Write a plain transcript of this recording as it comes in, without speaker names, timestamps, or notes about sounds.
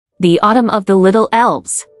The autumn of the Little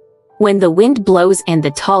Elves. When the wind blows and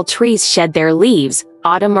the tall trees shed their leaves,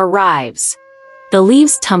 autumn arrives. The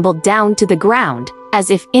leaves tumble down to the ground,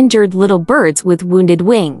 as if injured little birds with wounded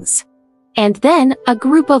wings. And then, a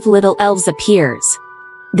group of little elves appears.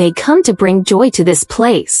 They come to bring joy to this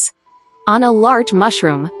place. On a large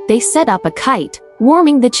mushroom, they set up a kite,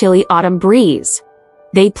 warming the chilly autumn breeze.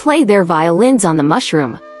 They play their violins on the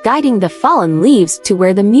mushroom, guiding the fallen leaves to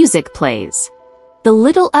where the music plays. The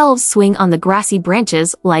little elves swing on the grassy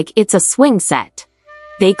branches like it's a swing set.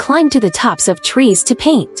 They climb to the tops of trees to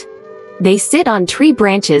paint. They sit on tree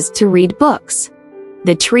branches to read books.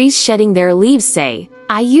 The trees shedding their leaves say,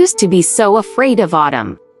 "I used to be so afraid of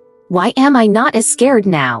autumn. Why am I not as scared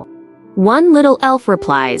now?" One little elf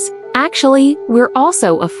replies, "Actually, we're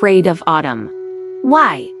also afraid of autumn."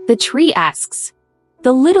 "Why?" the tree asks.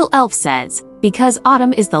 The little elf says, "Because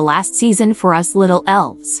autumn is the last season for us little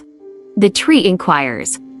elves." The tree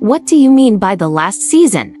inquires, "What do you mean by the last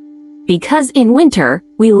season?" "Because in winter,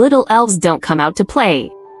 we little elves don't come out to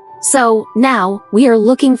play. So, now, we are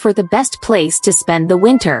looking for the best place to spend the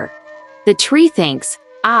winter." The tree thinks,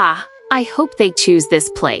 I hope they choose this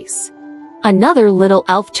place." Another little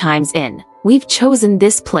elf chimes in, "We've chosen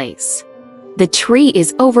this place." The tree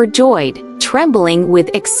is overjoyed, trembling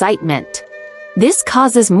with excitement. This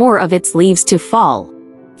causes more of its leaves to fall.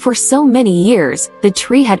 For so many years, the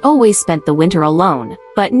tree had always spent the winter alone,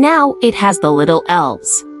 but now it has the little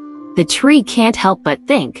elves. The tree can't help but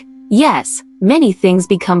think, yes, many things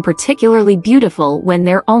become particularly beautiful when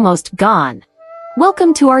they're almost gone.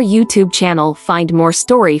 Welcome to our YouTube channel. Find more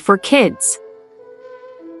story for kids.